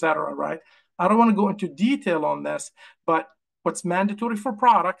cetera, right? I don't want to go into detail on this, but what's mandatory for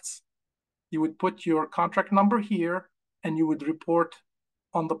products, you would put your contract number here and you would report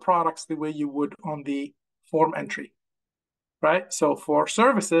on the products the way you would on the form entry, right? So for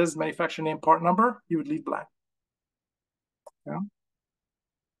services, manufacturer name, part number, you would leave blank. Yeah.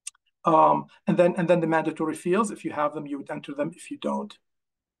 And then the mandatory fields, if you have them, you would enter them. If you don't,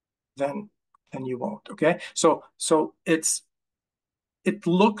 then you won't. Okay. So it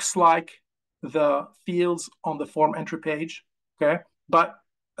looks like the fields on the form entry page. Okay, but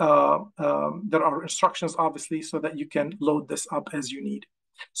there are instructions obviously so that you can load this up as you need.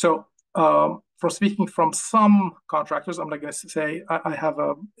 So from speaking from some contractors, I'm not going to say I have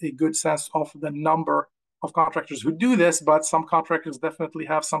a good sense of the number of contractors who do this, but some contractors definitely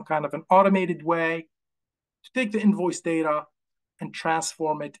have some kind of an automated way to take the invoice data and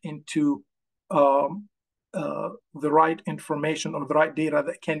transform it into the right information or the right data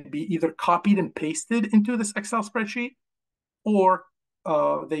that can be either copied and pasted into this Excel spreadsheet, or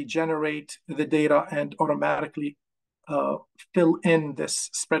they generate the data and automatically fill in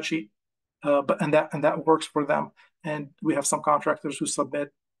this spreadsheet. And that works for them. And we have some contractors who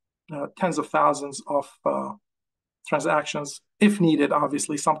submit tens of thousands of transactions if needed.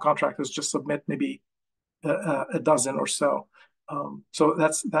 Obviously, some contractors just submit maybe a dozen or so. So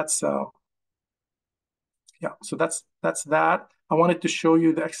that's yeah. So that's that. I wanted to show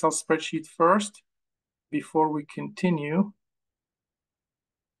you the Excel spreadsheet first before we continue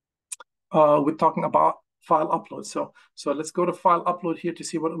with talking about file upload. So let's go to file upload here to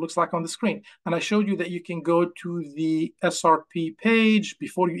see what it looks like on the screen. And I showed you that you can go to the SRP page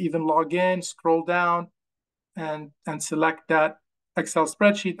before you even log in, scroll down and select that Excel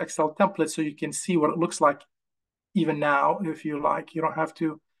spreadsheet, Excel template, so you can see what it looks like even now if you like. You don't have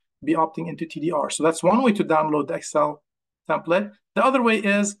to be opting into TDR. So that's one way to download the Excel template. The other way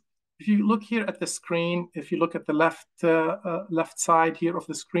is, if you look here at the screen, if you look at the left side here of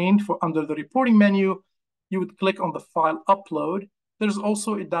the screen under the reporting menu, you would click on the file upload. There's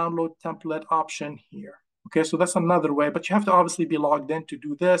also a download template option here. Okay, so that's another way, but you have to obviously be logged in to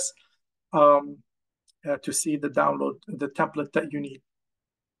do this to see the template that you need.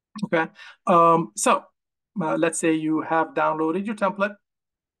 Okay, so let's say you have downloaded your template.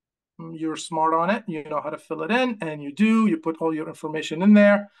 You're smart on it. You know how to fill it in, and you put all your information in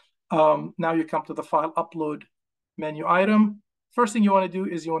there. Now you come to the file upload menu item. First thing you want to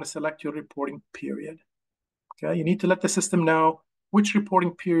do is you want to select your reporting period. Okay, you need to let the system know which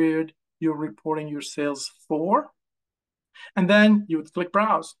reporting period you're reporting your sales for. And then you would click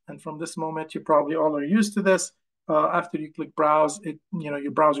browse. And from this moment, you probably all are used to this. After you click browse,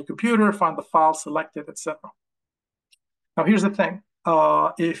 you browse your computer, find the file, select it, etc. Now, here's the thing.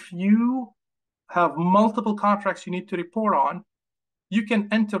 If you have multiple contracts you need to report on, you can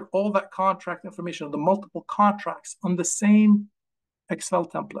enter all that contract information, the multiple contracts, on the same Excel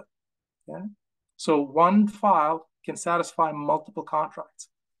template. Okay? So one file can satisfy multiple contracts,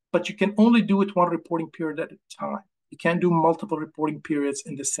 but you can only do it one reporting period at a time. You can't do multiple reporting periods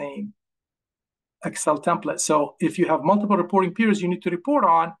in the same Excel template. So if you have multiple reporting periods you need to report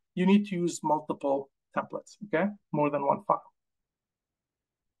on, you need to use multiple templates, okay? More than one file.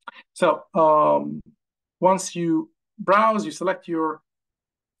 So once you browse, you select your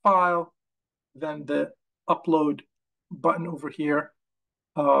file, then the upload button over here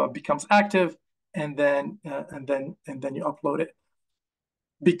becomes active, and then you upload it.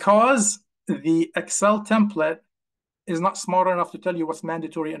 Because the Excel template is not smart enough to tell you what's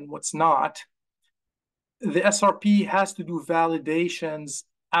mandatory and what's not, the SRP has to do validations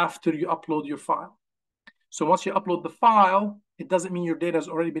after you upload your file. So once you upload the file, it doesn't mean your data has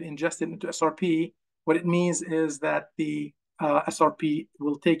already been ingested into SRP. What it means is that the SRP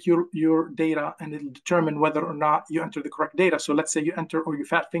will take your data and it'll determine whether or not you enter the correct data. So let's say you enter or you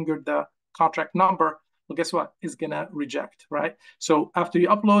fat-fingered the contract number. Well, guess what? It's going to reject, right? So after you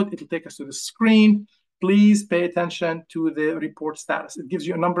upload, it'll take us to the screen. Please pay attention to the report status. It gives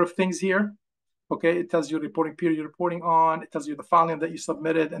you a number of things here. Okay, it tells you the reporting period you're reporting on. It tells you the file name that you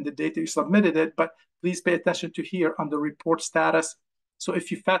submitted and the date that you submitted it. But please pay attention to here on the report status. So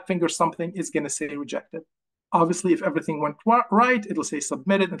if you fat finger something, it's going to say rejected. Obviously, if everything went right, it'll say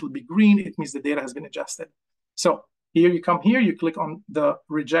submitted. It'll be green. It means the data has been ingested. So here you come here, you click on the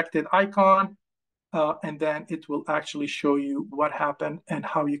rejected icon, and then it will actually show you what happened and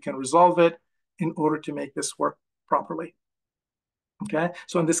how you can resolve it in order to make this work properly. Okay,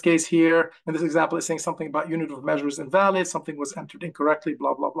 so in this case here, in this example, it's saying something about unit of measure is invalid, something was entered incorrectly,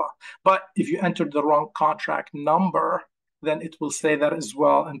 blah, blah, blah. But if you entered the wrong contract number, then it will say that as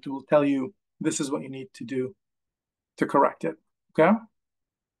well, and it will tell you this is what you need to do to correct it, okay?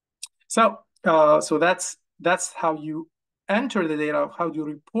 So that's how you enter the data, how you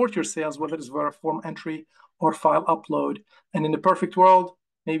report your sales, whether it's via form entry or file upload. And in the perfect world,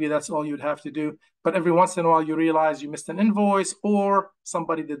 maybe that's all you'd have to do. But every once in a while, you realize you missed an invoice or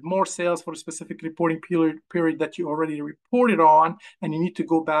somebody did more sales for a specific reporting period that you already reported on, and you need to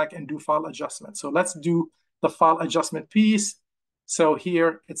go back and do file adjustment. So let's do the file adjustment piece. So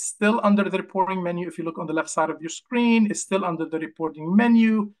here, it's still under the reporting menu. If you look on the left side of your screen, it's still under the reporting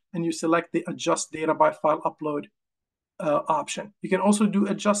menu, and you select the adjust data by file upload option. You can also do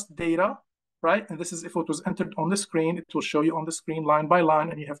adjust data, right? And this is if it was entered on the screen, it will show you on the screen line by line,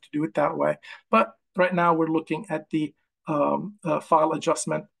 and you have to do it that way. But right now we're looking at the file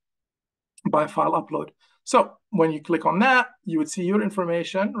adjustment by file upload. So when you click on that, you would see your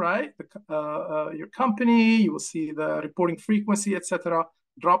information, right? Your company, you will see the reporting frequency, etc.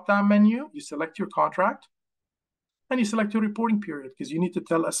 Drop-down menu, you select your contract, and you select your reporting period because you need to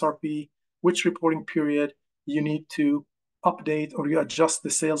tell SRP which reporting period you need to update or you adjust the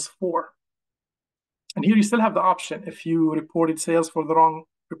sales for. And here you still have the option. If you reported sales for the wrong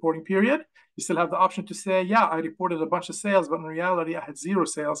reporting period, you still have the option to say, yeah, I reported a bunch of sales, but in reality, I had 0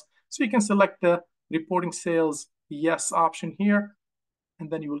 sales. So you can select the reporting sales yes option here,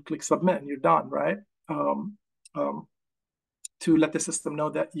 and then you will click submit and you're done, right? To let the system know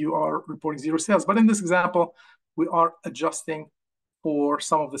that you are reporting 0 sales. But in this example, we are adjusting for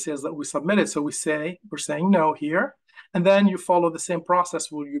some of the sales that we submitted. So we're saying no here. And then you follow the same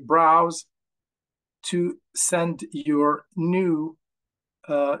process where you browse to send your new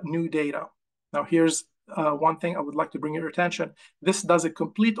data. Now, here's one thing I would like to bring your attention. This does a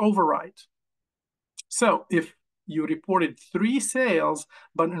complete overwrite. So if you reported 3 sales,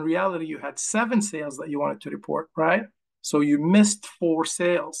 but in reality, you had 7 sales that you wanted to report, right? So you missed 4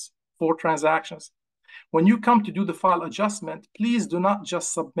 sales, 4 transactions. When you come to do the file adjustment, please do not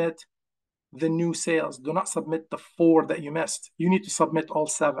just submit the new sales. Do not submit the 4 that you missed. You need to submit all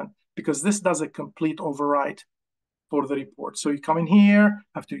 7 because this does a complete overwrite for the report. So you come in here,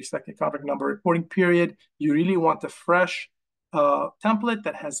 after you select the contract number reporting period, you really want a fresh template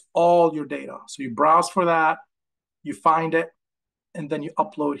that has all your data. So you browse for that, you find it, and then you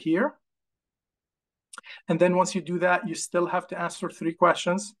upload here. And then once you do that, you still have to answer 3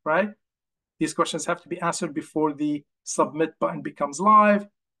 questions, right? These questions have to be answered before the submit button becomes live.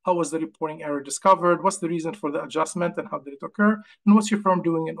 How was the reporting error discovered? What's the reason for the adjustment and how did it occur? And what's your firm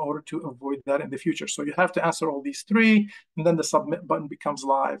doing in order to avoid that in the future? So you have to answer all these 3, and then the submit button becomes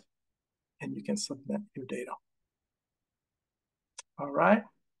live. and you can submit your data. All right.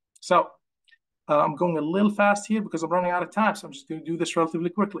 So I'm going a little fast here because I'm running out of time. So I'm just going to do this relatively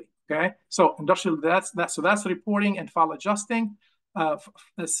quickly. Okay. So industrial, that's reporting and file adjusting, doing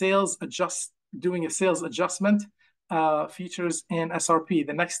a sales adjustment, features and SRP.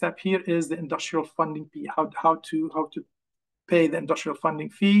 The next step here is the industrial funding fee, how to pay the industrial funding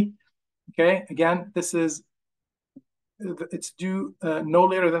fee. Okay. Again, it's due no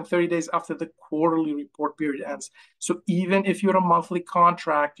later than 30 days after the quarterly report period ends. So even if you're a monthly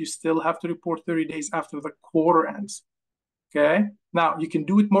contract, you still have to report 30 days after the quarter ends. Okay. Now you can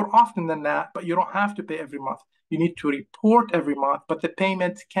do it more often than that, but you don't have to pay every month. You need to report every month, but the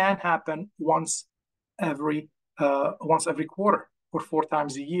payment can happen once every quarter or 4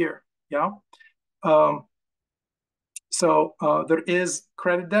 times a year. Yeah. So there is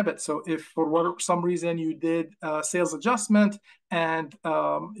credit debit. So if for some reason you did a sales adjustment and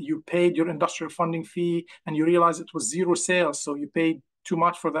you paid your industrial funding fee and you realize it was 0 sales, so you paid too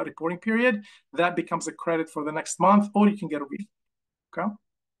much for that reporting period, that becomes a credit for the next month, or you can get a refund. Okay.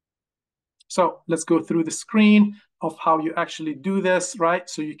 So let's go through the screen of how you actually do this, right?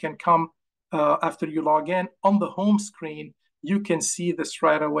 So you can come after you log in on the home screen, you can see this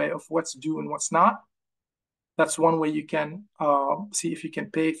right away of what's due and what's not. That's one way you can see if you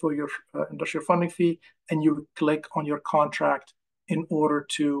can pay for your industrial funding fee, and you click on your contract in order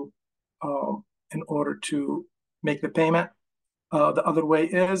to make the payment. The other way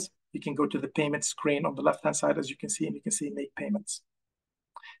is you can go to the payment screen on the left-hand side, as you can see, and you can see make payments.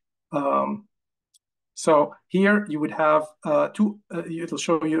 So here you would have it'll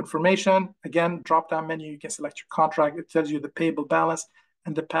show you information. Again, drop-down menu, you can select your contract. It tells you the payable balance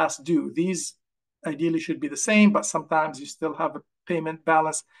and the past due. These ideally should be the same, but sometimes you still have a payment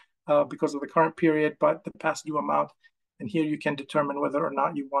balance because of the current period, but the past due amount. And here you can determine whether or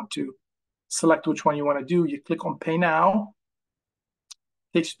not you want to select which one you want to do. You click on Pay Now.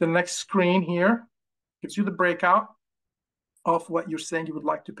 Takes you to the next screen here. Gives you the breakout of what you're saying you would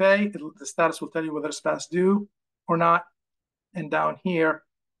like to pay. The status will tell you whether it's past due or not. And down here,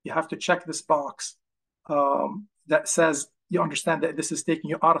 you have to check this box that says you understand that this is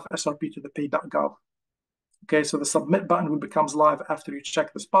taking you out of SRP to the pay.gov. Okay, so the submit button will becomes live after you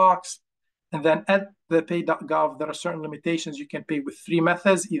check this box. And then at the pay.gov, there are certain limitations. You can pay with 3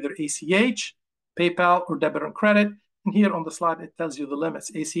 methods, either ACH, PayPal, or debit and credit. And here on the slide, it tells you the limits.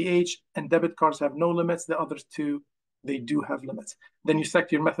 ACH and debit cards have no limits. The other 2, they do have limits. Then you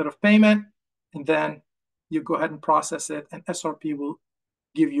select your method of payment, and then you go ahead and process it, and SRP will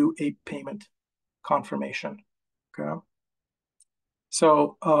give you a payment confirmation. Okay.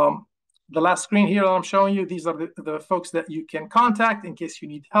 So the last screen here that I'm showing you, these are the folks that you can contact in case you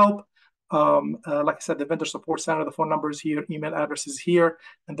need help. Like I said, the vendor support center, the phone number is here, email address is here,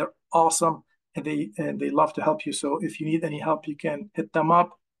 and they're awesome, and they love to help you. So if you need any help, you can hit them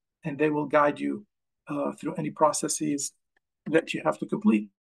up, and they will guide you through any processes that you have to complete.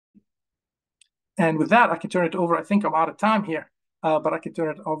 And with that, I can turn it over. I think I'm out of time here, but I can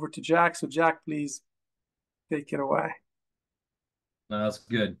turn it over to Jack. So Jack, please take it away. No, that's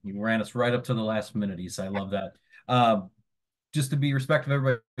good. You ran us right up to the last minute, Issa. I love that. Just to be respectful of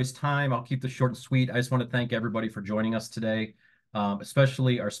everybody's time, I'll keep this short and sweet. I just want to thank everybody for joining us today,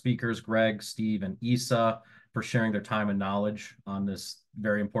 especially our speakers, Greg, Steve, and Issa, for sharing their time and knowledge on this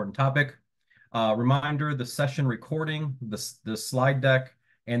very important topic. Reminder, the session recording, the slide deck,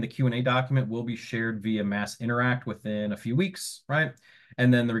 and the Q&A document will be shared via Mass Interact within a few weeks, right?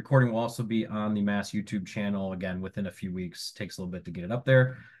 And then the recording will also be on the Mass YouTube channel, again, within a few weeks. Takes a little bit to get it up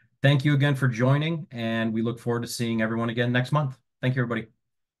there. Thank you again for joining, and we look forward to seeing everyone again next month. Thank you, everybody.